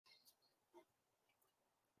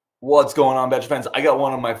What's going on, Badger fans? I got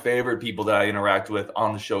one of my favorite people that I interact with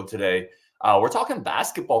on the show today. We're talking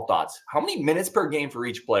basketball thoughts. How many minutes per game for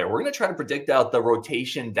each player? We're going to try to predict out the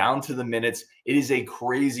rotation down to the minutes. It is a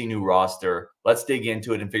crazy new roster. Let's dig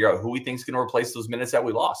into it and figure out who we think is going to replace those minutes that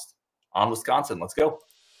we lost on Wisconsin. Let's go.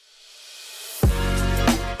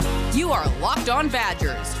 You are Locked On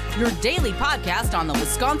Badgers, your daily podcast on the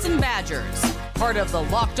Wisconsin Badgers. Part of the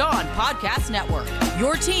Locked On Podcast Network,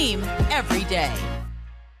 your team every day.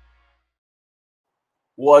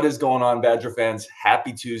 What is going on, Badger fans?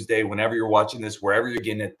 Happy Tuesday. Whenever you're watching this, wherever you're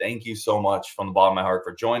getting it, thank you so much from the bottom of my heart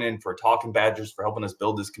for joining, for talking Badgers, for helping us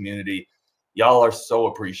build this community. Y'all are so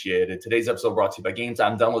appreciated. Today's episode brought to you by Games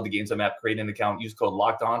On. Download the Games On app, create an account, use code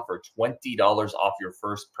LOCKED ON for $20 off your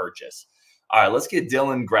first purchase. All right, let's get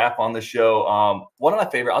Dillon Graff on the show. One of my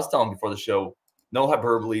favorite, I was telling him before the show, no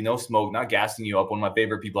hyperbole, no smoke, not gassing you up. One of my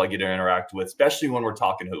favorite people I get to interact with, especially when we're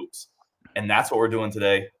talking hoops. And that's what we're doing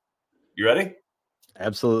today. You ready?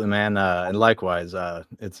 Absolutely, man. And likewise,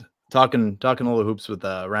 it's talking a little hoops with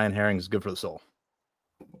Ryan Harings is good for the soul.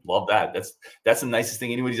 Love that. That's the nicest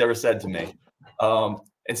thing anybody's ever said to me. And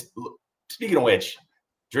speaking of which,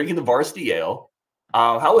 drinking the varsity ale,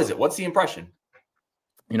 how is it? What's the impression?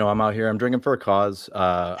 You know, I'm out here. I'm drinking for a cause.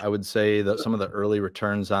 I would say that some of the early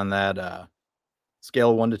returns on that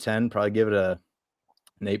scale of 1 to 10, probably give it an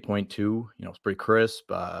 8.2. You know, it's pretty crisp.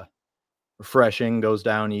 Refreshing, goes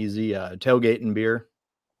down easy. Tailgating beer,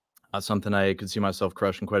 something I could see myself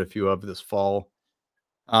crushing quite a few of this fall.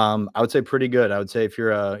 I would say pretty good. I would say if you're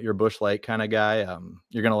a Busch Light kind of guy,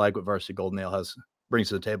 you're gonna like what Varsity Golden Ale brings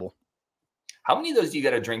to the table. How many of those do you got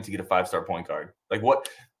to drink to get a 5-star point guard? Like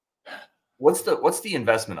what's the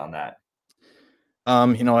investment on that?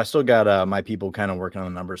 You know, I still got my people kind of working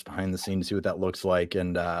on the numbers behind the scenes to see what that looks like,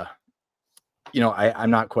 and you know,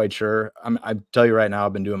 I'm not quite sure. I tell you right now,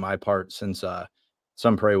 I've been doing my part since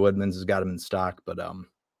Sun Prairie Woodman's has got them in stock. But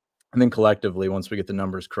I think collectively, once we get the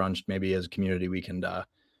numbers crunched, maybe as a community, we can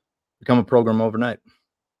become a program overnight.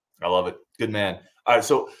 I love it. Good man. All right.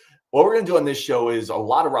 So what we're going to do on this show is a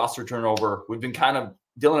lot of roster turnover.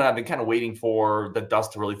 Dillon and I have been kind of waiting for the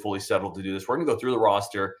dust to really fully settle to do this. We're going to go through the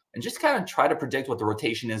roster and just kind of try to predict what the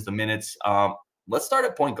rotation is, the minutes. Let's start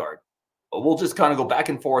at point guard. We'll just kind of go back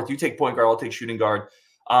and forth. You take point guard, I'll take shooting guard.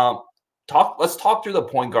 Let's talk through the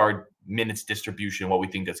point guard minutes distribution, what we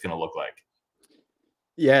think that's going to look like.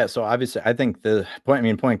 Yeah, so obviously I think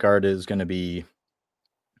point guard is going to be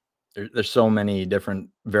there's so many different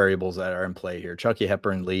variables that are in play here. Chucky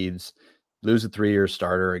Hepburn leaves, lose a 3-year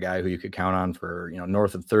starter, a guy who you could count on for, you know,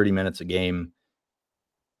 north of 30 minutes a game.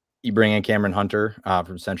 You bring in Camren Hunter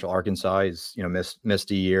from Central Arkansas. He's, you know,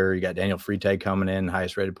 missed a year. You got Daniel Freitag coming in,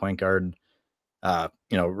 highest rated point guard,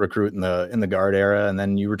 you know, recruit in the guard era. And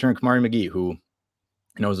then you return Kamari McGee, who,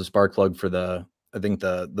 you know, was a spark plug for I think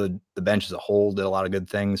the bench as a whole, did a lot of good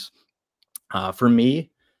things. For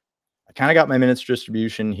me, I kind of got my minutes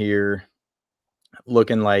distribution here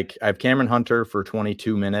looking like I have Camren Hunter for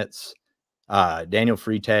 22 minutes, Daniel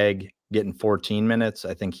Freitag getting 14 minutes.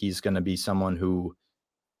 I think he's going to be someone who,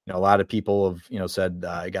 you know, a lot of people have, you know, said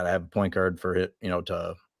you got to have a point guard for it, you know,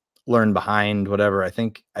 to learn behind whatever. I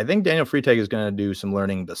think Daniel Freitag is going to do some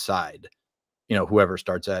learning beside, you know, whoever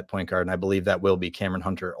starts at point guard, and I believe that will be Camren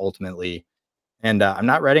Hunter ultimately. And I'm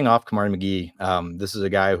not writing off Kamari McGee. This is a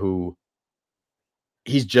guy who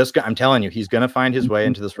I'm telling you, he's going to find his way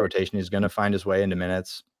into this rotation. He's going to find his way into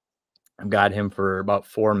minutes. I've got him for about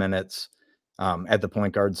 4 minutes at the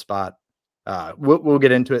point guard spot. We'll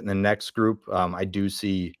get into it in the next group. I do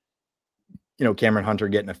see, you know, Camren Hunter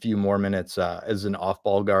getting a few more minutes as an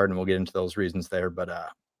off-ball guard, and we'll get into those reasons there. But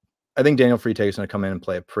I think Daniel Freitag is going to come in and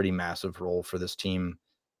play a pretty massive role for this team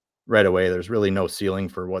right away. There's really no ceiling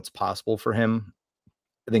for what's possible for him.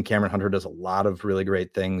 I think Camren Hunter does a lot of really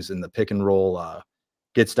great things in the pick and roll,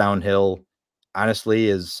 gets downhill, honestly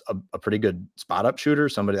is a pretty good spot-up shooter.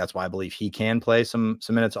 That's why I believe he can play some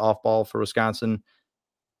minutes off-ball for Wisconsin.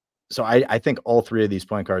 So I think all three of these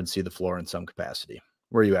point guards see the floor in some capacity.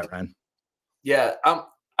 Where are you at, Ryan? Yeah,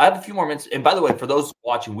 I have a few more minutes. And by the way, for those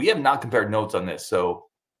watching, we have not compared notes on this. So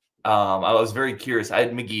I was very curious. I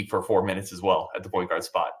had McGee for 4 minutes as well at the point guard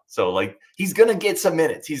spot. So, like, he's going to get some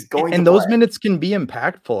minutes. He's going and to those play. Minutes can be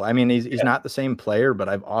impactful. I mean, he's not the same player, but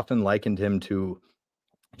I've often likened him to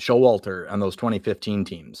Showalter on those 2015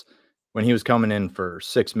 teams when he was coming in for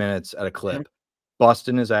 6 minutes at a clip,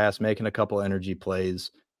 busting his ass, making a couple energy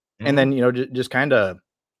plays. And then, you know, just kind of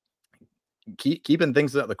keeping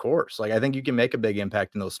things at the course. Like, I think you can make a big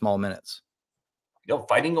impact in those small minutes. You know,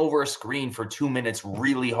 fighting over a screen for 2 minutes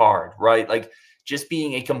really hard, right? Like, just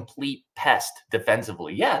being a complete pest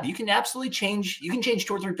defensively. Yeah, you can absolutely change. You can change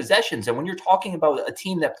 2 or 3 possessions. And when you're talking about a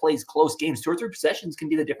team that plays close games, 2 or 3 possessions can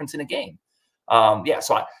be the difference in a game.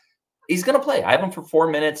 He's going to play. I have him for 4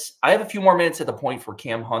 minutes. I have a few more minutes at the point for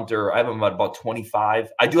Cam Hunter. I have him at about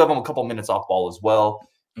 25. I do have him a couple minutes off ball as well.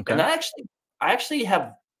 Okay. And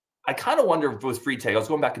I kind of wonder with Freitag, I was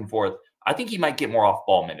going back and forth. I think he might get more off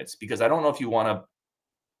ball minutes because I don't know if you want to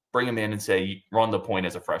bring him in and say, run the point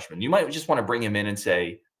as a freshman. You might just want to bring him in and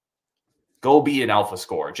say, go be an alpha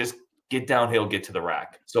scorer. Just get downhill, get to the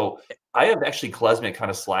rack. So I have actually Klesmit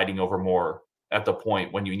kind of sliding over more at the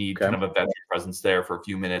point when you need kind of a veteran presence there for a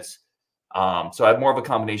few minutes. So I have more of a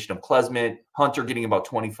combination of Klesmit, Hunter getting about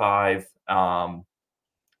 25,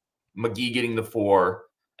 McGee getting the 4,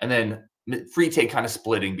 and then Freitag kind of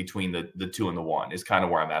splitting between the 2 and the 1 is kind of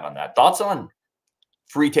where I'm at on that. Thoughts on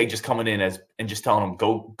Freitag just coming in and just telling them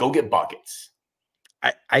go get buckets?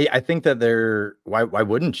 I think that why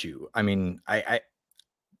wouldn't you? I mean, I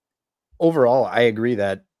overall I agree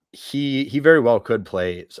that he very well could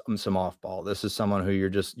play some off ball. This is someone who you're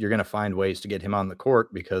going to find ways to get him on the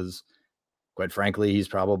court because, quite frankly, he's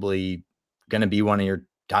probably going to be one of your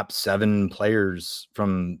top 7 players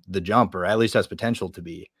from the jump, or at least has potential to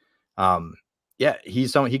be. Yeah,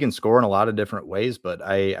 he's someone he can score in a lot of different ways, but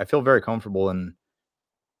I feel very comfortable in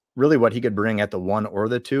really what he could bring at the 1 or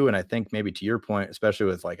the 2. And I think maybe to your point, especially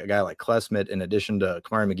with like a guy like Klesmit, in addition to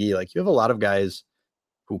Camren McGee, like you have a lot of guys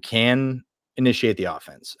who can initiate the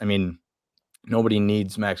offense. I mean, nobody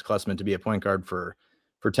needs Max Klesmit to be a point guard for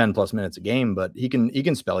 10 plus minutes a game, but he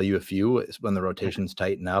can spell you a few when the rotations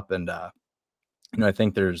tighten up. And, I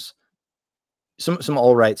think there's some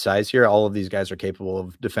all right size here. All of these guys are capable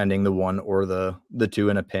of defending the 1 or the 2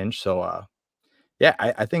 in a pinch. So, yeah,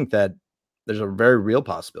 I think that there's a very real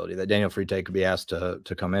possibility that Daniel Freitag could be asked to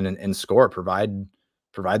come in and score, provide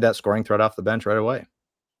that scoring threat off the bench right away.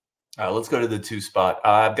 Let's go to the 2 spot.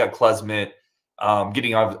 I've got Klesmit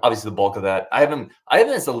getting obviously the bulk of that. I have him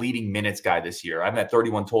as the leading minutes guy this year. I'm at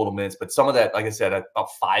 31 total minutes, but some of that, like I said, about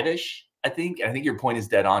 5-ish, I think. And I think your point is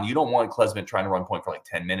dead on. You don't want Klesmit trying to run point for like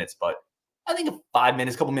 10 minutes, but I think 5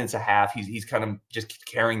 minutes, couple minutes a half, he's kind of just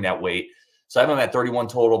carrying that weight. So I have him at 31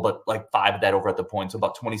 total, but like 5 of that over at the point. So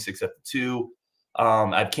about 26 at the 2.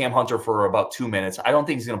 I have Cam Hunter for about 2 minutes. I don't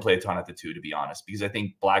think he's going to play a ton at the 2, to be honest, because I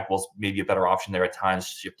think Blackwell's maybe a better option there at times,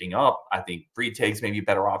 shifting up. I think Freitag's maybe a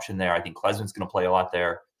better option there. I think Klesmit's going to play a lot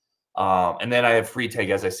there. And then I have Freitag,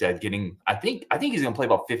 as I said, I think he's going to play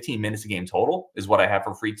about 15 minutes a game total is what I have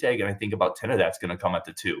for Freitag. And I think about 10 of that's going to come at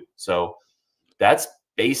the 2. So that's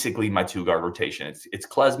basically my 2-guard rotation. It's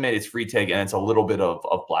Klesmit, it's Freitag, and it's a little bit of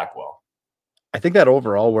Blackwell. I think that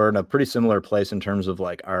overall we're in a pretty similar place in terms of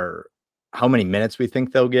like how many minutes we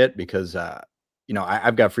think they'll get, because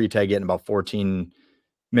I've got Freitag getting about 14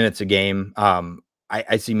 minutes a game.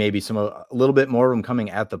 I see maybe a little bit more of them coming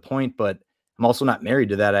at the point, but I'm also not married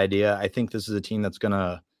to that idea. I think this is a team that's going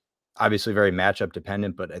to obviously very matchup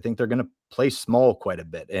dependent, but I think they're going to play small quite a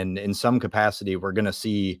bit. And in some capacity, we're going to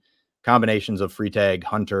see combinations of Freitag,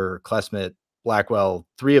 Hunter, Klesmit, Blackwell,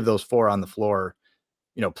 3 of those 4 on the floor,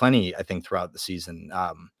 plenty, I think, throughout the season.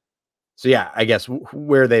 So yeah, I guess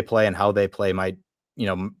where they play and how they play might,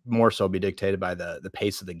 more so be dictated by the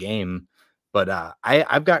pace of the game. But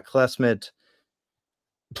I've got Klesmit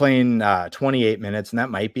playing 28 minutes, and that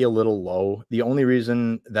might be a little low. The only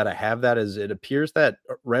reason that I have that is it appears that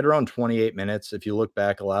right around 28 minutes, if you look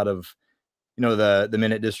back a lot of, the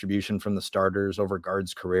minute distribution from the starters over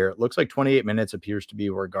Gard's career, it looks like 28 minutes appears to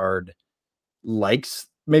be where Gard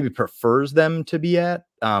maybe prefers them to be at.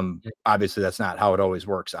 Obviously that's not how it always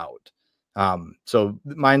works out. So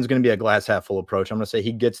mine's going to be a glass half full approach. I'm going to say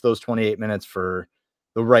he gets those 28 minutes for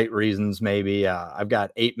the right reasons. Maybe I've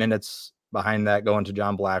got 8 minutes behind that going to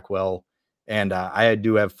John Blackwell. And I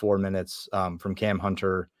do have 4 minutes from Cam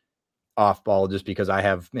Hunter off ball, just because I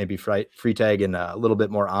have maybe Freitag in a little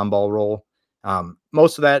bit more on ball role.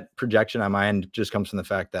 Most of that projection on my end just comes from the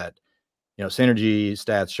fact that, synergy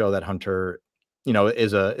stats show that Hunter,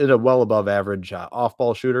 is a well above average off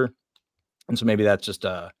ball shooter. And so maybe that's just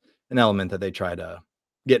an element that they try to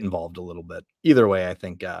get involved a little bit. Either way, I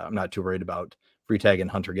think I'm not too worried about Freitag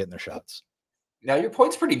and Hunter getting their shots. Now your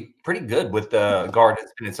point's pretty good with the guard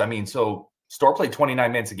minutes. I mean, so Storr played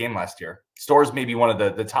 29 minutes a game last year. Storr's maybe one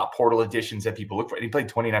of the top portal additions that people look for. And he played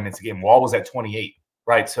 29 minutes a game. Wall was at 28,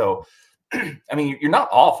 right? So, I mean, you're not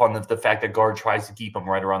off on the fact that Gard tries to keep him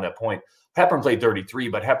right around that point. Hepburn played 33,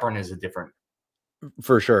 but Hepburn is a different.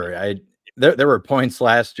 For sure. There were points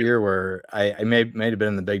last year where I may have been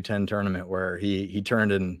in the Big Ten tournament where he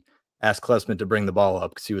turned and asked Klesmit to bring the ball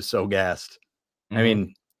up because he was so gassed. I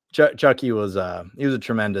mean, Chucky was he was a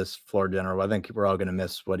tremendous floor general. I think we're all going to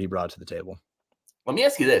miss what he brought to the table. Let me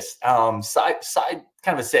ask you this. Side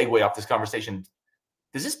kind of a segue off this conversation.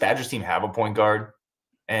 Does this Badgers team have a point guard?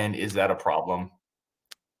 And is that a problem?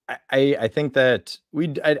 I think that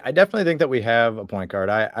I definitely think that we have a point guard.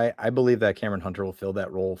 I believe that Camren Hunter will fill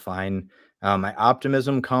that role fine. My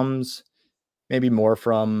optimism comes maybe more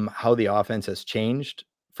from how the offense has changed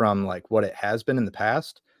from like what it has been in the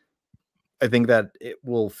past. I think that it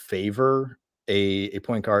will favor a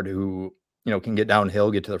point guard who, can get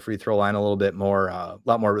downhill, get to the free throw line a little bit more, a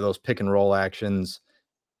lot more of those pick and roll actions.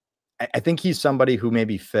 I think he's somebody who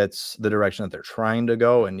maybe fits the direction that they're trying to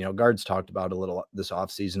go. And, Guard's talked about a little this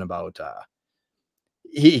offseason about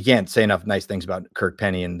he can't say enough nice things about Kirk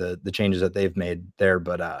Penny and the changes that they've made there.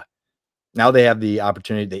 But now they have the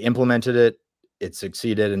opportunity. They implemented it. It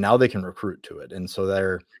succeeded. And now they can recruit to it. And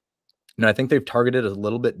so I think they've targeted a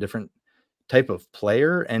little bit different type of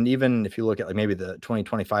player. And even if you look at like maybe the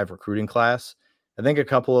 2025 recruiting class, I think a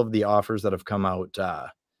couple of the offers that have come out,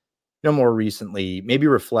 more recently, maybe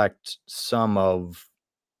reflect some of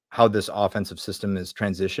how this offensive system is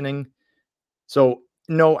transitioning. So,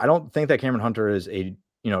 no, I don't think that Camren Hunter is a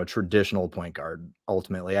traditional point guard.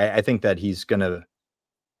 Ultimately, I think that he's going to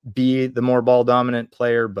be the more ball dominant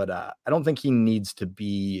player, but I don't think he needs to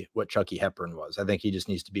be what Chucky Hepburn was. I think he just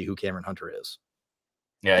needs to be who Camren Hunter is.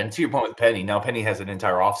 Yeah, and to your point with Penny, now Penny has an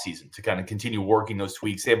entire offseason to kind of continue working those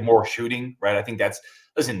tweaks. They have more shooting, right? I think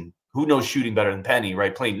who knows shooting better than Penny,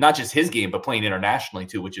 right? Playing not just his game, but playing internationally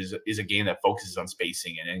too, which is a game that focuses on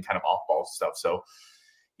spacing and kind of off-ball stuff. So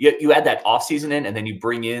you add that offseason in, and then you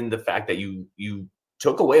bring in the fact that you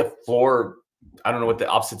took away a floor. I don't know what the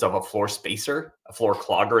opposites of a floor spacer, a floor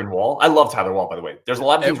clogger and Wall. I love Tyler Wall, by the way. There's a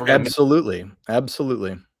lot of things we're going to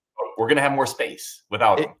absolutely. We're going to have more space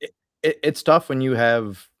without him. It's tough when you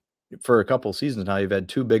have, for a couple seasons now, you've had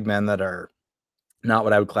two big men that are not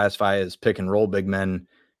what I would classify as pick and roll big men,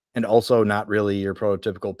 and also not really your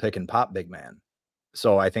prototypical pick and pop big man.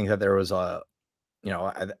 So I think that there was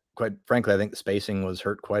quite frankly, I think the spacing was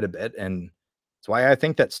hurt quite a bit. And that's why I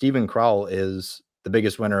think that Steven Crowl is the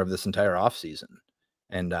biggest winner of this entire offseason.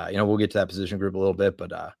 And, we'll get to that position group a little bit,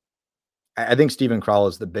 but I think Steven Crowl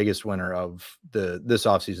is the biggest winner of this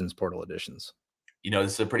offseason's portal additions.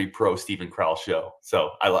 This is a pretty pro Steven Crowl show.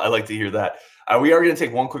 So I like to hear that. We are going to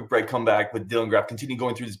take one quick break, come back with Dillon Graff, continue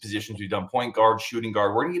going through these positions. We've done point guard, shooting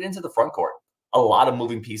guard. We're going to get into the front court. A lot of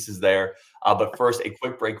moving pieces there. But first, a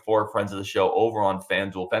quick break for friends of the show over on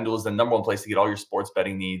FanDuel. FanDuel is the #1 place to get all your sports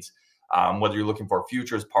betting needs, whether you're looking for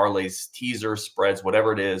futures, parlays, teasers, spreads,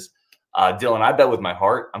 whatever it is. Dillon, I bet with my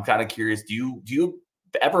heart. I'm kind of curious. Do you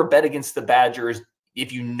ever bet against the Badgers?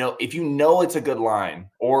 If you know it's a good line,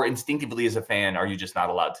 or instinctively as a fan, are you just not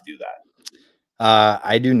allowed to do that?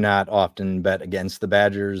 I do not often bet against the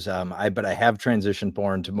Badgers. But I have transitioned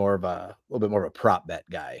more into a little bit more of a prop bet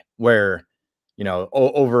guy, where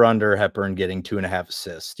over under Hepburn getting 2.5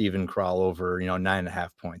 assists, Steven Crowl over 9.5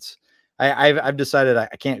 points. I've decided I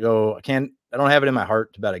don't have it in my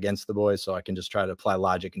heart to bet against the boys, so I can just try to apply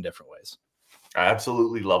logic in different ways. I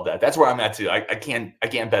absolutely love that. That's where I'm at too. I can't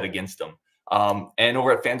bet against them. And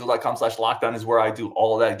over at FanDuel.com/lockdown is where I do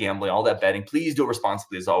all of that gambling, all that betting. Please do it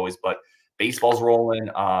responsibly as always, but baseball's rolling.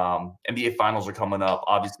 NBA finals are coming up.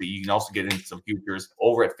 Obviously, you can also get into some futures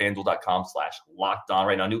over at FanDuel.com/lockdown.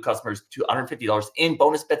 Right now, new customers, $250 in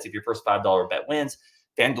bonus bets if your first $5 bet wins.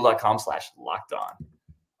 FanDuel.com/lockdown.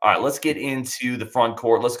 All right, let's get into the front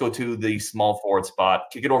court. Let's go to the small forward spot.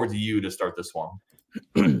 Kick it over to you to start this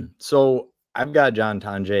one. So I've got Amos and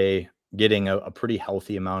Tonje getting a pretty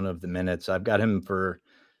healthy amount of the minutes. I've got him for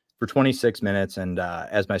 26 minutes and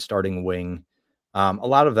as my starting wing. A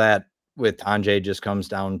lot of that with Tonje just comes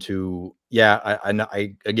down to,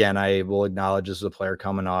 I will acknowledge this is a player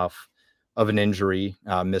coming off of an injury,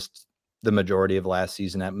 missed the majority of last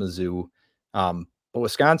season at Mizzou. But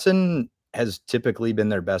Wisconsin has typically been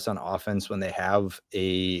their best on offense when they have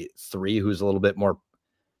a 3 who's a little bit more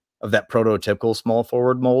of that prototypical small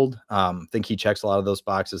forward mold. I think he checks a lot of those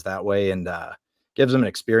boxes that way and gives them an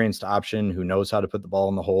experienced option who knows how to put the ball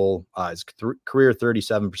in the hole. His career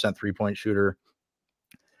 37% 3-point shooter.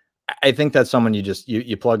 I think that's someone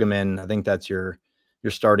you plug him in. I think that's your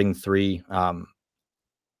starting 3.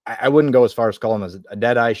 I wouldn't go as far as call him as a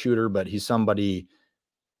dead eye shooter, but he's somebody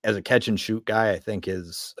as a catch and shoot guy, I think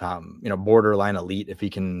is, borderline elite if he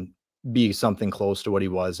can be something close to what he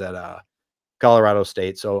was at Colorado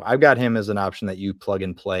State. So I've got him as an option that you plug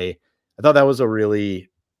and play. I thought that was a really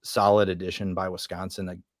solid addition by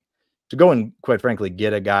Wisconsin to go and, quite frankly,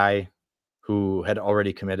 get a guy who had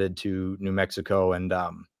already committed to New Mexico and,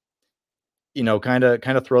 kind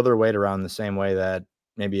of throw their weight around the same way that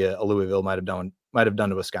maybe a Louisville might have done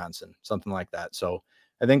to Wisconsin, something like that. So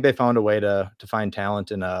I think they found a way to find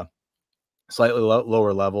talent in a slightly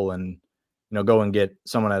lower level and, go and get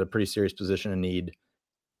someone at a pretty serious position of need.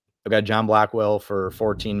 I've got John Blackwell for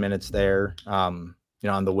 14 minutes there. On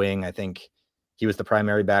the wing, I think he was the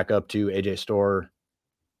primary backup to AJ Storr,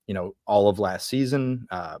 all of last season.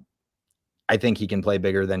 I think he can play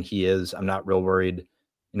bigger than he is. I'm not real worried,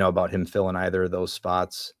 about him filling either of those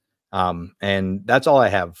spots. And that's all I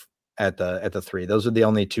have at the 3. Those are the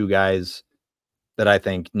only 2 guys that I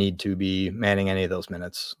think need to be manning any of those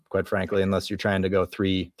minutes, quite frankly, unless you're trying to go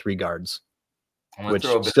three guards, which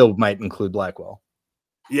still might include Blackwell.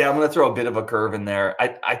 Yeah, I'm going to throw a bit of a curve in there.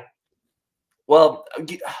 Well,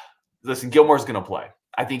 listen, Gilmore's going to play.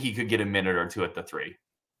 I think he could get a minute or 2 at the 3.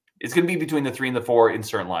 It's going to be between the 3 and the 4 in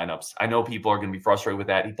certain lineups. I know people are going to be frustrated with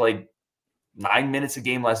that. He played 9 minutes a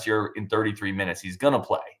game last year in 33 minutes. He's going to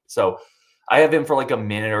play. So I have him for like a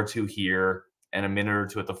minute or 2 here and a minute or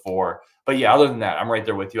 2 at the 4. But yeah, other than that, I'm right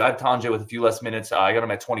there with you. I have Tonje with a few less minutes. I got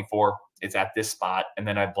him at 24. It's at this spot. And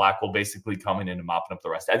then I have Blackwell basically coming in and mopping up the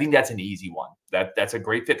rest. I think that's an easy one. That's a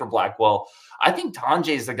great fit for Blackwell. I think Tonje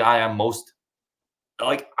is the guy I'm most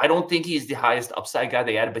like. I don't think he's the highest upside guy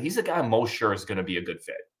they added, but he's the guy I'm most sure is going to be a good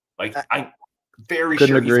fit. Like, I'm very sure.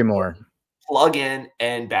 Couldn't agree more. Plug in,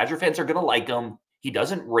 and Badger fans are going to like him. He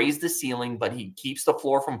doesn't raise the ceiling, but he keeps the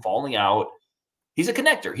floor from falling out. He's a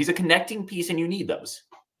connector. He's a connecting piece, and you need those.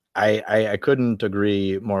 I couldn't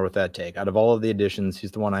agree more with that take. Out of all of the additions,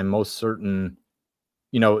 he's the one I'm most certain,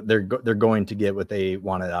 they're going to get what they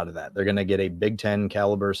wanted out of that. They're going to get a Big Ten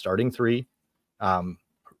caliber starting 3, a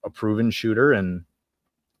proven shooter, and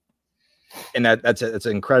that's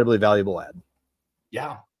an incredibly valuable add.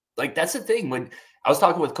 Yeah. Like, that's the thing. When I was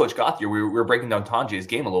talking with Coach Gothier, we were breaking down Tonje's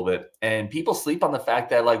game a little bit, and people sleep on the fact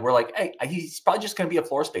that, like, we're like, hey, he's probably just going to be a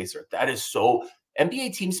floor spacer. That is so –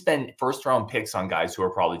 NBA teams spend first-round picks on guys who are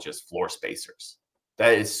probably just floor spacers.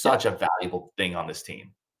 That is such a valuable thing on this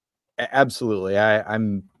team. Absolutely.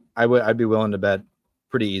 I'd be willing to bet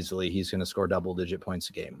pretty easily he's going to score double-digit points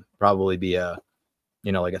a game. Probably be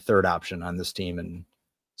like a third option on this team, and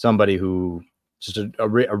somebody who just a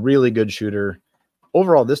really good shooter.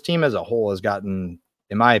 Overall, this team as a whole has gotten,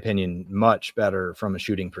 in my opinion, much better from a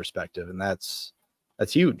shooting perspective, and that's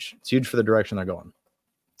huge. It's huge for the direction they're going.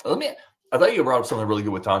 I thought you brought up something really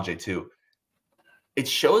good with Tonje too. It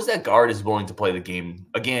shows that Gard is willing to play the game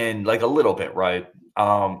again, like a little bit, right?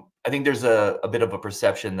 I think there's a bit of a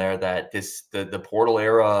perception there that the portal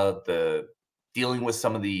era, the dealing with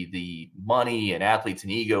some of the money and athletes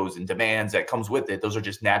and egos and demands that comes with it, those are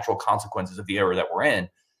just natural consequences of the era that we're in.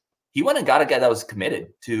 He went and got a guy that was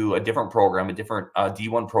committed to a different program, a different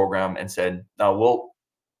D1 program, and said, no,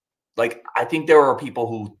 I think there are people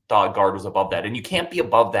who thought Gard was above that, and you can't be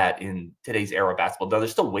above that in today's era of basketball. Though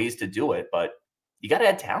there's still ways to do it, but you got to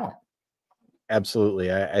add talent.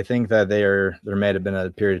 Absolutely. I think that there may have been a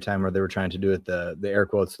period of time where they were trying to do it the air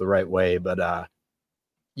quotes the right way, but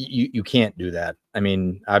you can't do that. I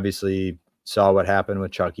mean, obviously saw what happened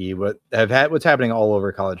with Chucky, what's happening all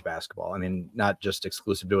over college basketball. I mean, not just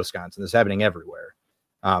exclusive to Wisconsin. It's happening everywhere.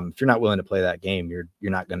 If you're not willing to play that game, you're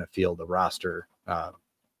not going to field the roster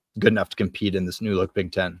good enough to compete in this new look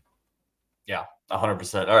Big Ten. Yeah,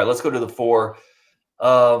 100%. All right, let's go to the 4.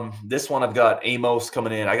 This one I've got Amos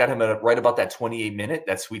coming in. I got him at right about that 28-minute,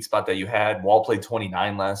 that sweet spot that you had. Wall played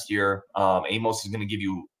 29 last year. Amos is going to give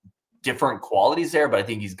you different qualities there, but I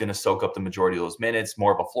think he's going to soak up the majority of those minutes.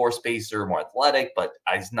 More of a floor spacer, more athletic, but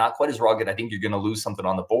he's not quite as rugged. I think you're going to lose something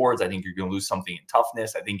on the boards. I think you're going to lose something in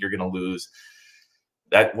toughness. I think you're going to lose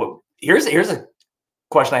that. Here's a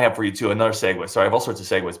question I have for you too. Another segue. Sorry, I have all sorts of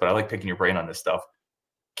segues, but I like picking your brain on this stuff.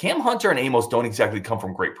 Cam Hunter and Amos don't exactly come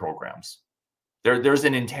from great programs. There's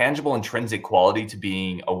an intangible intrinsic quality to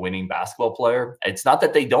being a winning basketball player. It's not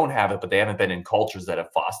that they don't have it, but they haven't been in cultures that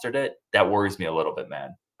have fostered it. That worries me a little bit,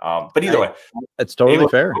 man. But either way, it's totally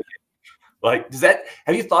fair. Like,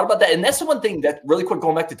 have you thought about that? And that's the one thing that really quick,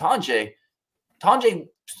 going back to Tonje,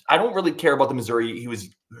 I don't really care about the Missouri. He was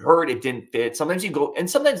hurt. It didn't fit. Sometimes you go, and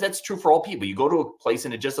sometimes that's true for all people. You go to a place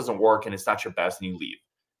and it just doesn't work and it's not your best and you leave.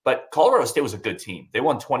 But Colorado State was a good team. They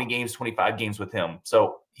won 20 games, 25 games with him.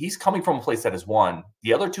 So he's coming from a place that has won.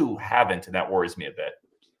 The other two haven't, and that worries me a bit.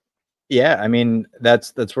 Yeah, I mean,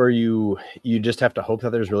 that's where you just have to hope that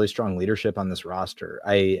there's really strong leadership on this roster.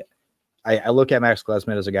 I look at Max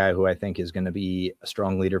Klesmit as a guy who I think is going to be a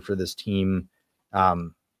strong leader for this team.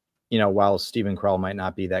 While Stephen Crowl might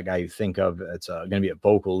not be that guy you think of, it's going to be a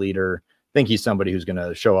vocal leader. I think he's somebody who's going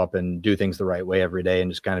to show up and do things the right way every day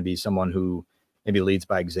and just kind of be someone who maybe leads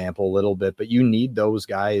by example a little bit. But you need those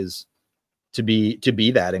guys to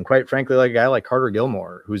be that. And quite frankly, like a guy like Carter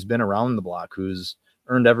Gilmore, who's been around the block, who's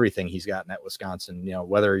earned everything he's gotten at Wisconsin,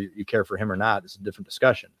 whether you care for him or not is a different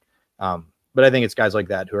discussion. But I think it's guys like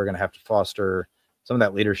that who are going to have to foster some of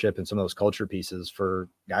that leadership and some of those culture pieces for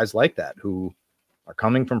guys like that who are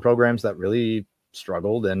coming from programs that really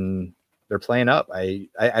struggled and they're playing up. I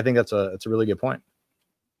think that's a really good point.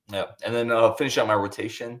 Yeah. And then finish out my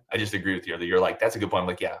rotation. I just agree with you. You're like, that's a good point. I'm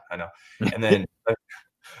like, yeah, I know. And then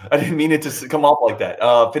I didn't mean it to come off like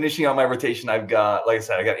that. Finishing out my rotation, I've got, like I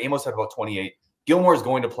said, I got Amos at about 28. Gilmore is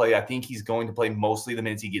going to play. I think he's going to play mostly the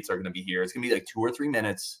minutes he gets are going to be here. It's going to be like 2 or 3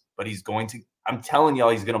 minutes, but he's going to, I'm telling y'all,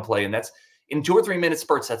 he's going to play. And that's in 2 or 3 minute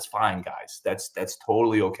spurts. That's fine, guys. That's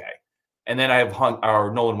totally okay. And then I have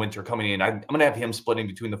Nolan Winter coming in. I'm going to have him splitting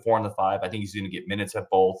between the 4 and the 5. I think he's going to get minutes at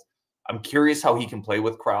both. I'm curious how he can play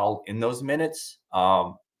with Crowl in those minutes.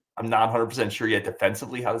 I'm not 100% sure yet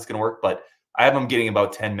defensively how that's going to work, but I have him getting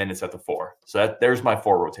about 10 minutes at the 4. So there's my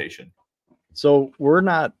 4 rotation. So we're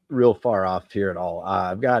not real far off here at all.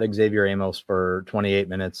 I've got Xavier Amos for 28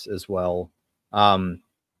 minutes as well.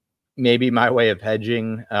 Maybe my way of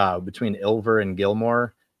hedging between Ilver and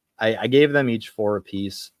Gilmore, I gave them each 4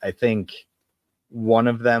 apiece. I think one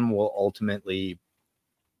of them will ultimately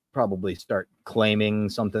probably start claiming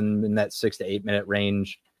something in that 6 to 8 minute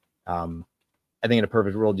range. I think in a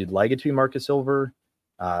perfect world, you'd like it to be Marcus Ilver.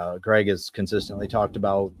 Greg has consistently talked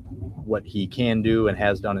about what he can do and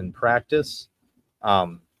has done in practice.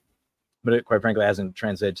 But it quite frankly hasn't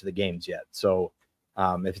translated to the games yet. So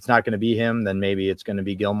if it's not going to be him, then maybe it's going to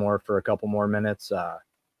be Gilmore for a couple more minutes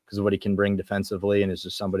because of what he can bring defensively and is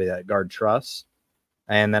just somebody that Gard trusts.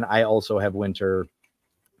 And then I also have Winter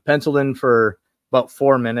penciled in for about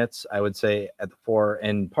 4 minutes, I would say, at the 4.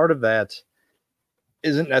 And part of that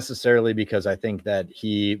isn't necessarily because I think that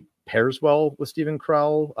he pairs well with Steven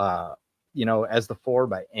Crowl, as the 4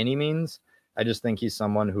 by any means. I just think he's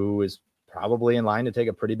someone who is probably in line to take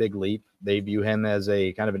a pretty big leap. They view him as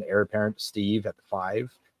a kind of an heir apparent to Steve at the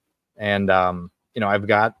 5. And, I've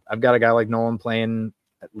got a guy like Nolan playing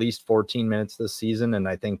at least 14 minutes this season. And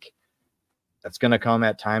I think that's going to come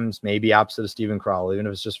at times, maybe opposite of Steven Crowl, even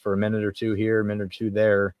if it's just for a minute or 2 here, a minute or 2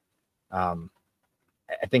 there.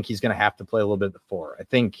 I think he's going to have to play a little bit at the 4. I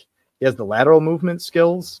think he has the lateral movement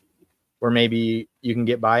skills where maybe you can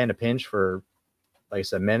get by in a pinch for, like I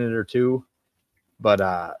said, a minute or 2. But,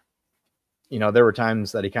 there were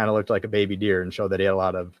times that he kind of looked like a baby deer and showed that he had a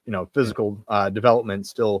lot of, physical development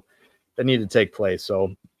still that needed to take place.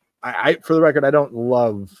 So I for the record, I don't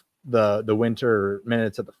love the Winter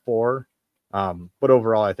minutes at the 4. But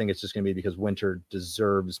overall, I think it's just going to be because Winter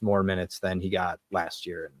deserves more minutes than he got last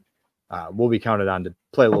year. And will be counted on to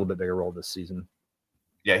play a little bit bigger role this season.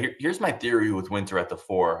 Yeah, here's my theory with Winter at the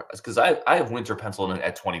 4, because I have Winter penciled in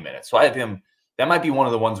at 20 minutes. So I have him. That might be one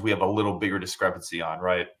of the ones we have a little bigger discrepancy on,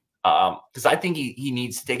 right? Because I think he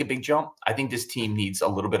needs to take a big jump. I think this team needs a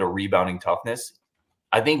little bit of rebounding toughness.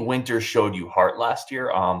 I think Winter showed you heart last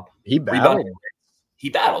year. He battled.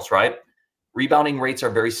 He battles, right? Rebounding rates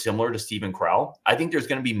are very similar to Steven Crowl. I think there's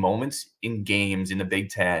going to be moments in games in the Big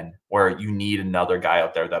Ten where you need another guy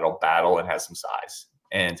out there that'll battle and has some size.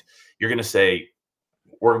 And you're going to say,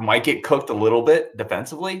 we might get cooked a little bit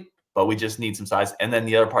defensively, but we just need some size. And then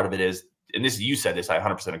the other part of it is, and this you said this, I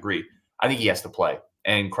 100% agree. I think he has to play.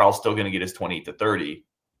 And Crowell's still going to get his 28 to 30.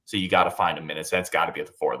 So you got to find him minutes. That's got to be at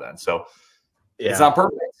the 4 then. So it's not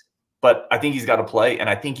perfect, but I think he's got to play. And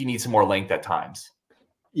I think he needs some more length at times.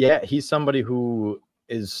 Yeah, he's somebody who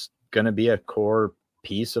is going to be a core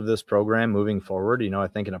piece of this program moving forward. I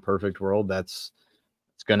think in a perfect world, it's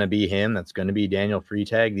going to be him. That's going to be Daniel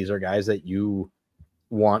Freitag. These are guys that you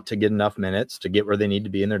want to get enough minutes to get where they need to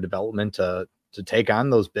be in their development to take on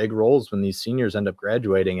those big roles when these seniors end up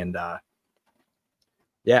graduating. And I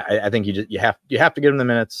think you have to give them the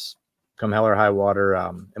minutes come hell or high water.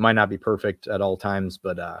 It might not be perfect at all times,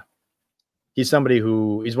 but he's somebody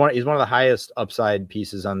who he's one of the highest upside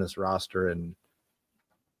pieces on this roster. And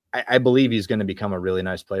I believe he's going to become a really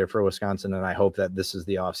nice player for Wisconsin. And I hope that this is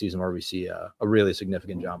the offseason where we see a really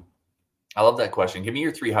significant jump. I love that question. Give me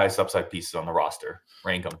your 3 highest upside pieces on the roster.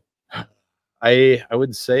 Rank them. I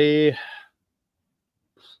would say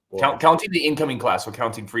counting the incoming class, so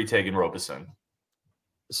counting Freitag and Robeson.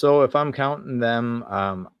 So if I'm counting them,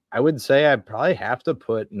 I would say I probably have to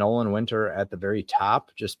put Nolan Winter at the very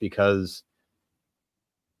top, just because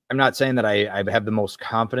I'm not saying that I have the most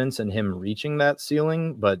confidence in him reaching that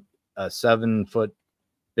ceiling, but a 7-foot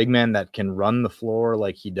big man that can run the floor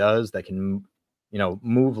like he does, that can,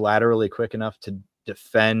 move laterally quick enough to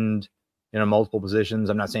defend, multiple positions.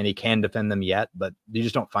 I'm not saying he can defend them yet, but you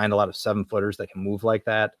just don't find a lot of 7-footers that can move like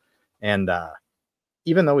that. And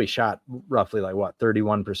even though he shot roughly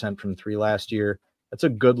 31% from three last year, that's a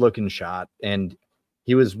good looking shot. And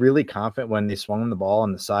he was really confident when they swung him the ball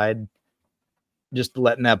on the side, just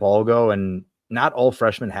letting that ball go. And not all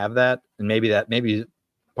freshmen have that. And maybe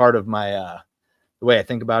part of my, the way I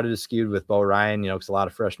think about it is skewed with Bo Ryan, because a lot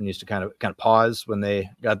of freshmen used to kind of pause when they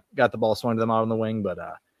got the ball swung to them out on the wing. But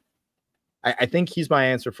I think he's my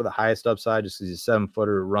answer for the highest upside, just because he's a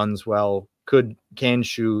 7-footer, runs well, can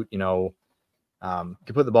shoot, can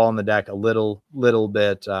put the ball on the deck a little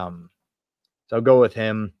bit. So I'll go with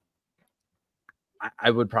him. I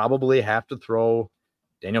would probably have to throw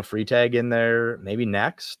Daniel Freitag in there maybe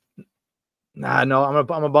next. No, I'm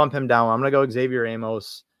gonna bump him down. I'm gonna go Xavier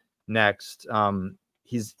Amos next.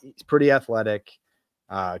 He's pretty athletic,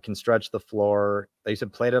 can stretch the floor. Like you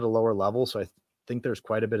said, played at a lower level, so I think there's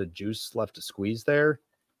quite a bit of juice left to squeeze there.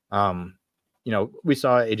 We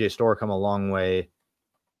saw AJ Storr come a long way,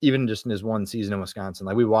 even just in his one season in Wisconsin.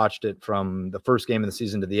 Like, we watched it from the first game of the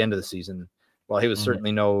season to the end of the season. While he was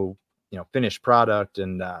certainly no, finished product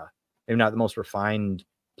and maybe not the most refined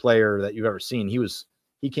player that you've ever seen,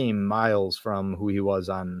 he came miles from who he was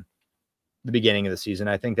on the beginning of the season.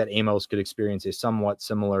 I think that Amos could experience a somewhat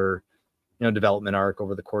similar, development arc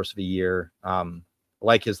over the course of a year. I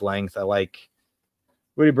like his length. I like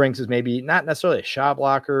what he brings is maybe not necessarily a shot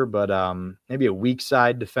blocker, but maybe a weak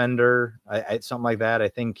side defender. Something like that. I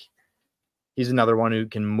think he's another one who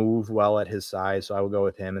can move well at his size, so I will go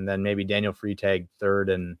with him. And then maybe Daniel Freitag third,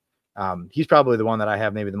 and he's probably the one that I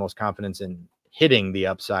have maybe the most confidence in hitting the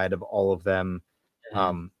upside of all of them.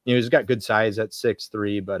 He's got good size at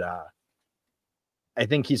 6'3", but I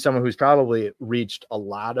think he's someone who's probably reached a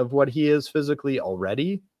lot of what he is physically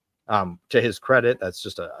already. To his credit, that's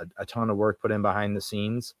just a ton of work put in behind the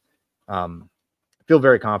scenes. I feel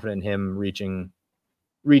very confident in him reaching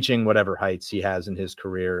whatever heights he has in his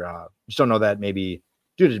career. Just don't know that maybe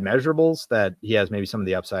due to measurables that he has maybe some of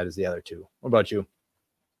the upside as the other two. What about you?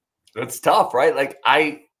 It's tough, right? Like,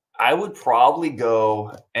 I would probably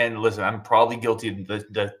go, and listen, I'm probably guilty of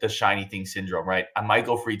the shiny thing syndrome, right? I might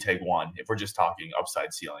go Freitag 1 if we're just talking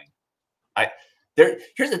upside ceiling.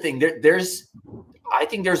 Here's the thing. I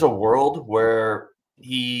think there's a world where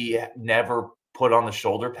he never put on the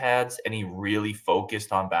shoulder pads and he really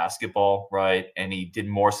focused on basketball, right? And he did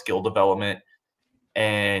more skill development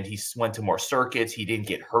and he went to more circuits. He didn't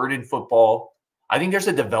get hurt in football. I think there's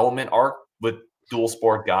a development arc with dual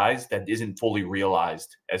sport guys that isn't fully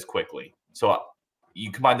realized as quickly. So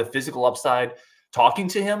you combine the physical upside. Talking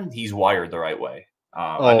to him, he's wired the right way.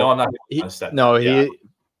 I know I'm not going to set. No, he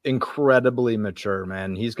incredibly mature,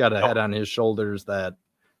 man. He's got a head on his shoulders that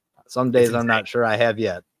some days I'm not sure I have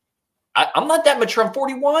yet. I'm not that mature. I'm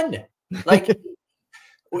 41. Like,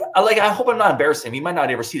 I hope I'm not embarrassing him. He might not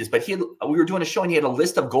ever see this, but we were doing a show and he had a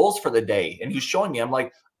list of goals for the day, and he was showing me. I'm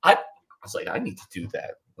like, I was like, I need to do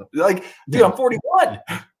that. Like, dude, I'm 41.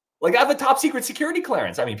 Like, I have a top secret security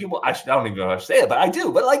clearance. I mean, I don't even know how to say it, but I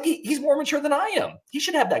do. But like, he's more mature than I am. He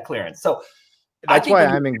should have that clearance. So that's why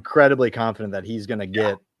I'm incredibly confident that he's going to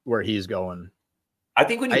get where he's going. I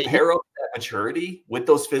think when you pair up that maturity with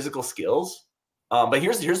those physical skills, but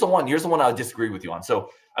here's the one I would disagree with you on. So,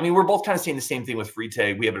 I mean, we're both kind of saying the same thing with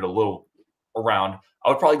Freitag. We have it a little around. I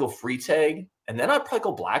would probably go Freitag, and then I'd probably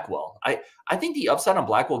go Blackwell. I think the upside on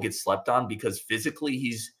Blackwell gets slept on because physically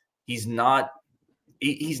he's not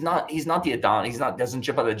the Adon. Doesn't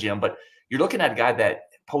jump out of the gym, but you're looking at a guy that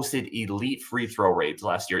posted elite free throw rates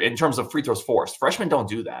last year in terms of free throws forced. Freshmen don't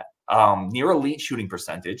do that. Near elite shooting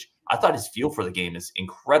percentage. I thought his feel for the game is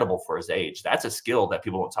incredible for his age. That's a skill that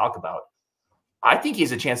people don't talk about. I think he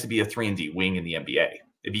has a chance to be a 3-and-D wing in the NBA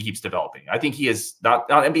if he keeps developing. I think he is not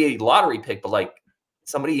NBA lottery pick, but like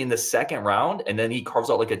somebody in the second round, and then he carves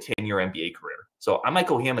out like a 10-year NBA career. So I might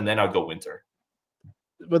go him, and then I'll go Winter.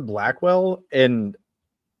 With Blackwell, and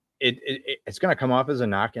it's going to come off as a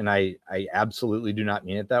knock, and I absolutely do not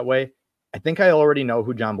mean it that way. I think I already know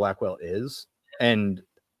who John Blackwell is, and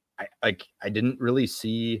I didn't really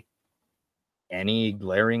see any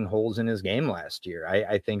glaring holes in his game last year.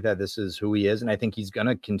 I think that this is who he is, and I think he's going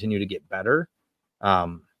to continue to get better.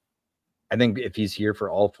 I think if he's here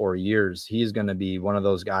for all 4 years, he's going to be one of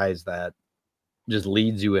those guys that just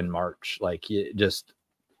leads you in March. Like, he just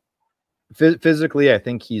physically, I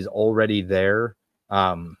think he's already there.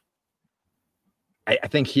 I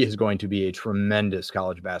think he is going to be a tremendous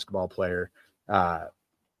college basketball player.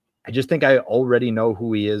 I just think I already know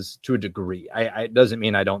who he is to a degree. It doesn't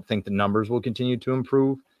mean I don't think the numbers will continue to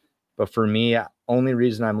improve, but for me, only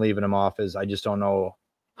reason I'm leaving him off is I just don't know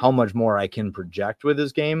how much more I can project with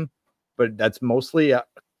his game, but that's mostly a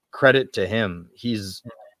credit to him. He's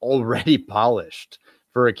already polished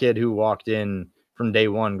for a kid who walked in from day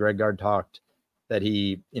one. Greg Gard talked that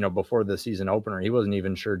he, before the season opener, he wasn't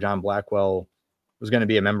even sure John Blackwell was going to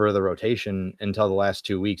be a member of the rotation until the last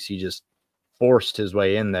 2 weeks. He just forced his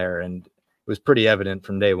way in there, and it was pretty evident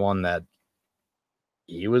from day one that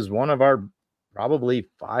he was one of our probably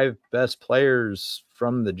 5 best players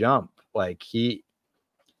from the jump. Like,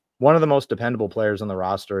 one of the most dependable players on the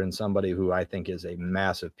roster, and somebody who I think is a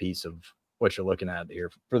massive piece of what you're looking at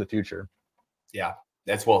here for the future. Yeah,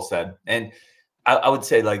 that's well said. And I would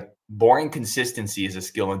say, like, boring consistency is a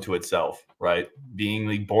skill into itself, right? Being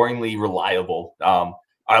boringly reliable. All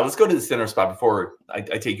right, let's go to the center spot before I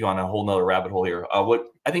take you on a whole nother rabbit hole here.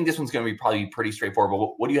 I think this one's going to be probably pretty straightforward,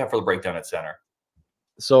 but what do you have for the breakdown at center?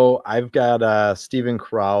 So I've got Stephen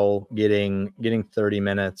Crowl getting 30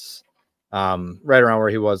 minutes, right around where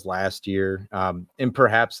he was last year. And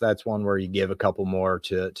perhaps that's one where you give a couple more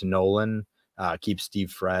to Nolan, keep Steve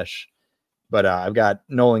fresh. But I've got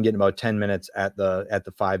Nolan getting about 10 minutes at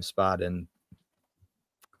the 5 spot, and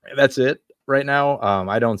that's it right now.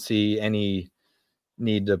 I don't see any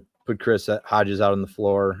need to put Chris Hodges out on the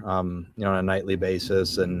floor, on a nightly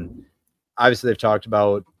basis. And obviously they've talked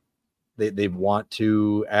about they want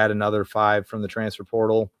to add another 5 from the transfer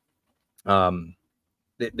portal.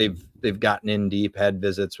 They've gotten in deep, had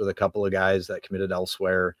visits with a couple of guys that committed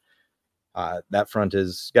elsewhere. That front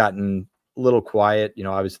has gotten a little quiet.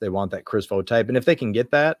 Obviously they want that Chris Vo type. And if they can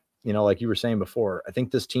get that, like you were saying before, I think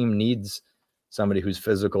this team needs somebody who's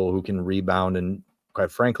physical, who can rebound, and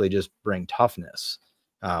quite frankly, just bring toughness.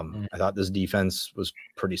 I thought this defense was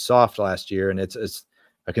pretty soft last year, and it's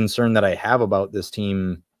a concern that I have about this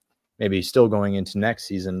team, maybe still going into next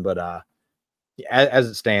season. But as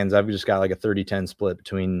it stands, I've just got like a 30-10 split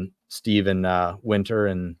between Steve and Winter.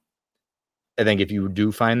 And I think if you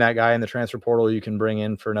do find that guy in the transfer portal, you can bring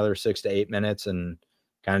in for another 6 to 8 minutes and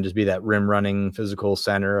kind of just be that rim running physical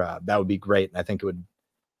center. That would be great. And I think it would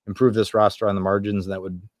improve this roster on the margins.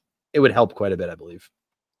 And it would help quite a bit, I believe.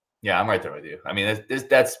 Yeah, I'm right there with you. I mean,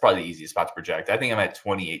 that's probably the easiest spot to project. I think I'm at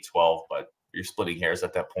 28-12, but you're splitting hairs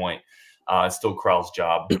at that point. It's still Crowell's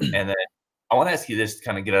job. And then I want to ask you this to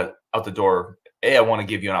kind of get out the door. I want to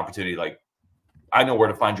give you an opportunity. Like, I know where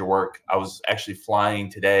to find your work. I was actually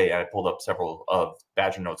flying today, and I pulled up several of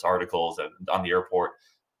BadgerNotes articles on the airport.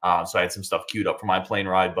 So I had some stuff queued up for my plane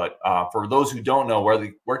ride. But for those who don't know,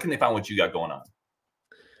 where can they find what you got going on?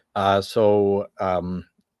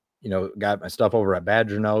 Got my stuff over at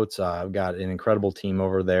BadgerNotes. I've got an incredible team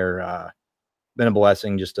over there. Been a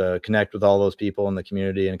blessing just to connect with all those people in the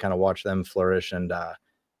community and kind of watch them flourish. And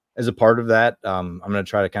as a part of that, I'm going to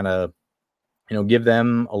try to kind of, give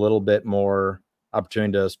them a little bit more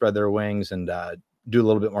opportunity to spread their wings and do a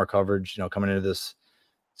little bit more coverage. Coming into this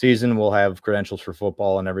season, we'll have credentials for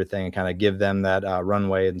football and everything, and kind of give them that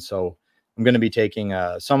runway. And so I'm going to be taking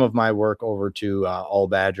some of my work over to All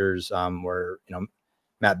Badgers, where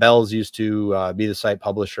Matt Bell's used to be the site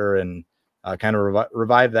publisher, and kind of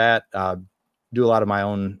revive that. Do a lot of my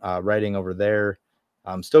own writing over there.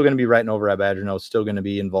 I'm still going to be writing over at BadgerNotes. Still going to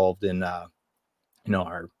be involved in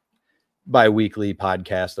our bi-weekly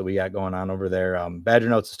podcast that we got going on over there.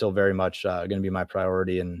 BadgerNotes is still very much going to be my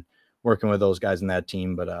priority, and working with those guys in that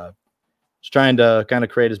team. But just trying to kind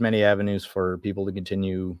of create as many avenues for people to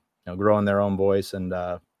continue growing their own voice and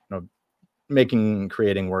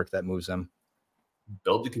creating work that moves them.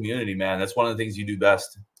 Build the community, man. That's one of the things you do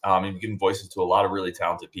best. You've given voices to a lot of really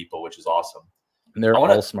talented people, which is awesome. And they're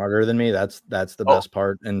all smarter than me. That's the best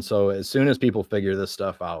part. And so as soon as people figure this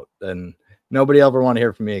stuff out, then nobody ever want to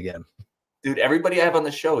hear from me again. Dude, everybody I have on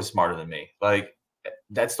the show is smarter than me. Like,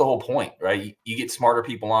 that's the whole point, right? You get smarter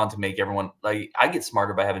people on to make everyone, like, I get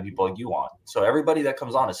smarter by having people like you on. So everybody that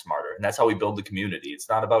comes on is smarter, and that's how we build the community. It's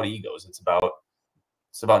not about egos. It's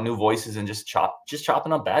about new voices and just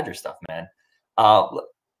chopping up Badger stuff, man. Out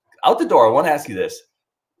the door, I want to ask you this.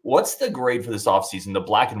 What's the grade for this offseason, the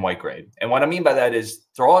black and white grade? And what I mean by that is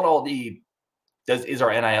throw out all is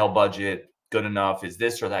our NIL budget good enough? Is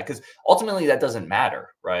this or that? Because ultimately that doesn't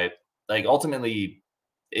matter, right? Like, ultimately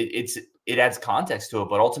it adds context to it,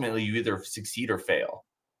 but ultimately you either succeed or fail.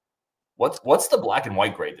 What's the black and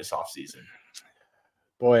white grade this offseason?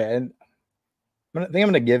 Boy, and I think I'm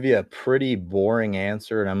going to give you a pretty boring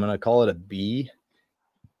answer, and I'm going to call it a B.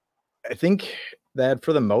 I think that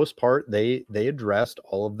for the most part, they addressed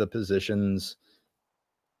all of the positions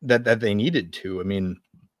that they needed to. I mean,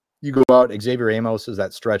 you go out, Xavier Amos is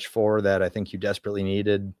that stretch 4 that I think you desperately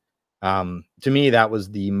needed. To me, that was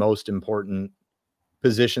the most important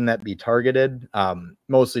position that be targeted,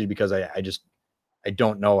 mostly because I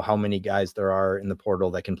don't know how many guys there are in the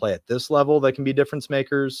portal that can play at this level that can be difference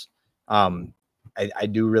makers. I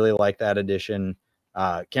do really like that addition.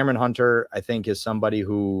 Camren Hunter, I think, is somebody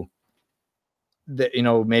who, that,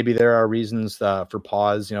 maybe there are reasons for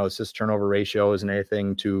pause. Assist turnover ratio isn't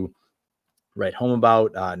anything to write home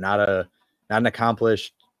about. Not an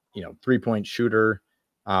accomplished, 3-point shooter.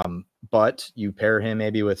 But you pair him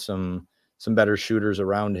maybe with some better shooters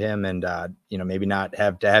around him, and maybe not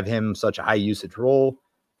have to have him such a high usage role.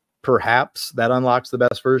 Perhaps that unlocks the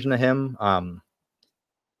best version of him.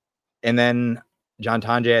 And then Jon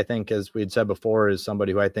Tonje, I think, as we had said before, is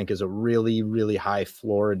somebody who I think is a really, really high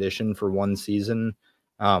floor addition for one season,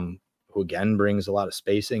 who again brings a lot of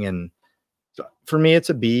spacing. And so for me, it's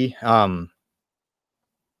a B. I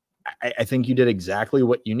think you did exactly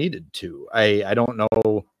what you needed to. I don't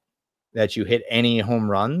know that you hit any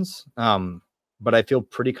home runs, but I feel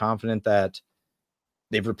pretty confident that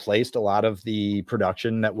they've replaced a lot of the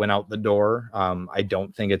production that went out the door. I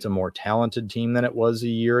don't think it's a more talented team than it was a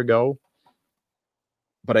year ago,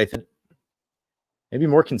 but I think maybe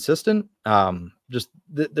more consistent.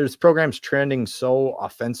 There's programs trending so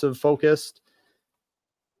offensive focused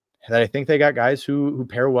that I think they got guys who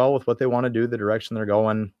pair well with what they want to do, the direction they're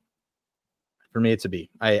going. For me, it's a B.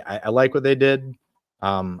 I like what they did.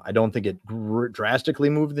 I don't think it drastically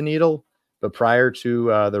moved the needle, but prior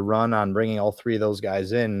to the run on bringing all three of those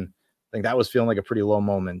guys in, I think that was feeling like a pretty low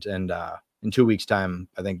moment. And in 2 weeks' time,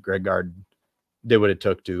 I think Greg Gard did what it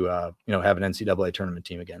took to have an NCAA tournament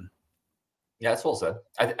team again. Yeah, that's well said.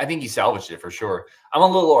 I think he salvaged it for sure. I'm a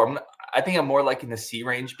little lower. I think I'm more like in the C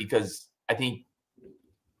range, because I think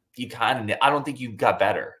I don't think you got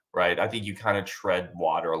better, right? I think you kind of tread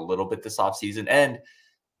water a little bit this offseason. And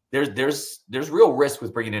there's real risk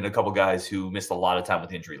with bringing in a couple guys who missed a lot of time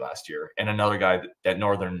with injury last year, and another guy at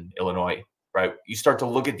Northern Illinois, right? You start to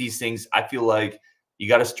look at these things. I feel like you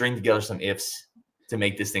got to string together some ifs to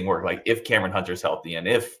make this thing work. Like if Camren Hunter's healthy and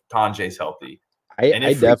if Tonje's healthy.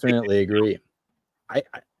 I definitely agree.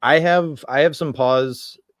 I have some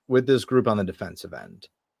pause with this group on the defensive end.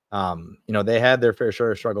 They had their fair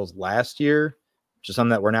share of struggles last year, which is something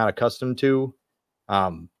that we're not accustomed to.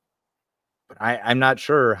 But I'm not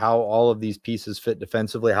sure how all of these pieces fit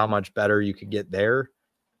defensively, how much better you could get there.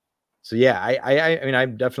 So yeah, I mean, I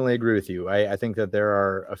definitely agree with you. I think that there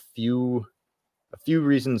are a few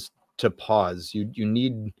reasons to pause. You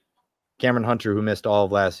need Camren Hunter, who missed all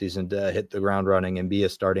of last season, to hit the ground running and be a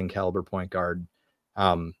starting caliber point guard.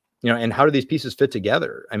 And how do these pieces fit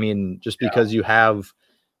together? I mean, just because you have,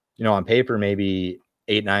 on paper, maybe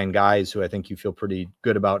 8-9 guys who I think you feel pretty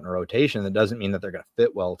good about in a rotation, that doesn't mean that they're going to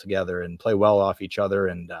fit well together and play well off each other.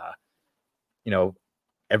 And,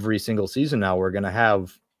 every single season now we're going to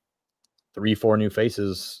have 3-4 new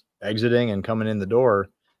faces exiting and coming in the door.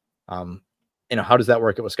 How does that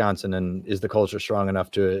work at Wisconsin? And is the culture strong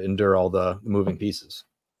enough to endure all the moving pieces?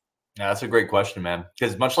 Yeah, that's a great question, man.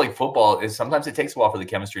 Because much like football, sometimes it takes a while for the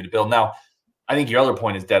chemistry to build. Now, I think your other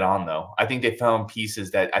point is dead on, though. I think they found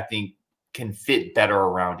pieces that I think can fit better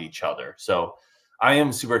around each other. So I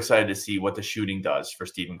am super excited to see what the shooting does for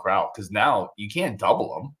Steven Crowl, because now you can't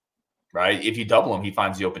double him, right? If you double him, he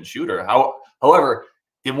finds the open shooter. However,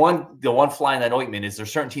 the one fly in that ointment is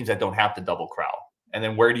there's certain teams that don't have to double Crowl. And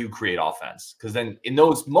then where do you create offense? Because then in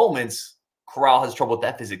those moments, Crowl has trouble with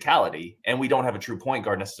that physicality, and we don't have a true point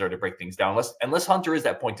guard necessarily to break things down, unless Hunter is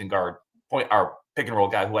that point or pick and roll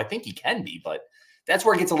guy, who I think he can be, but that's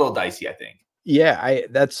where it gets a little dicey, I think. Yeah,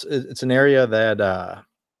 it's an area that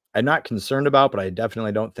I'm not concerned about, but I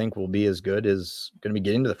definitely don't think will be as good as going to be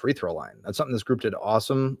getting to the free throw line. That's something this group did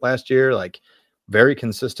awesome last year, like very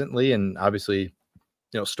consistently, and obviously,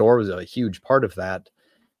 Storr was a huge part of that.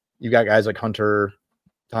 You got guys like Hunter,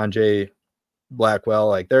 Tonje, Blackwell,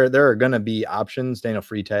 like there are going to be options. Daniel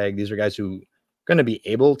Freitag, these are guys who are going to be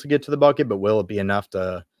able to get to the bucket, but will it be enough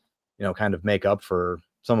to, kind of make up for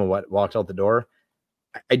some of what walked out the door?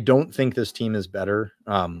 I don't think this team is better,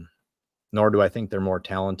 nor do I think they're more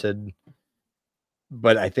talented.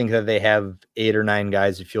 But I think that they have 8 or 9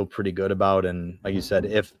 guys you feel pretty good about, and like you said,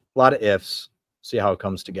 a lot of ifs. See how it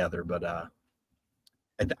comes together. But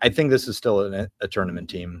I think this is still a tournament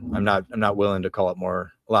team. I'm not willing to call it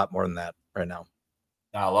a lot more than that right now.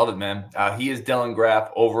 I love it, man. He is Dillon Graff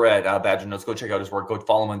over at BadgerNotes. Go check out his work. Go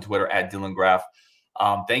follow him on Twitter at Dillon Graff.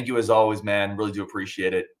 Thank you as always, man. Really do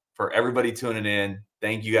appreciate it. For everybody tuning in,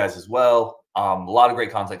 thank you guys as well. A lot of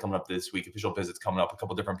great content coming up this week. Official visits coming up. A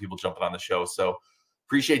couple different people jumping on the show. So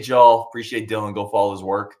appreciate y'all. Appreciate Dillon. Go follow his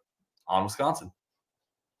work on Wisconsin.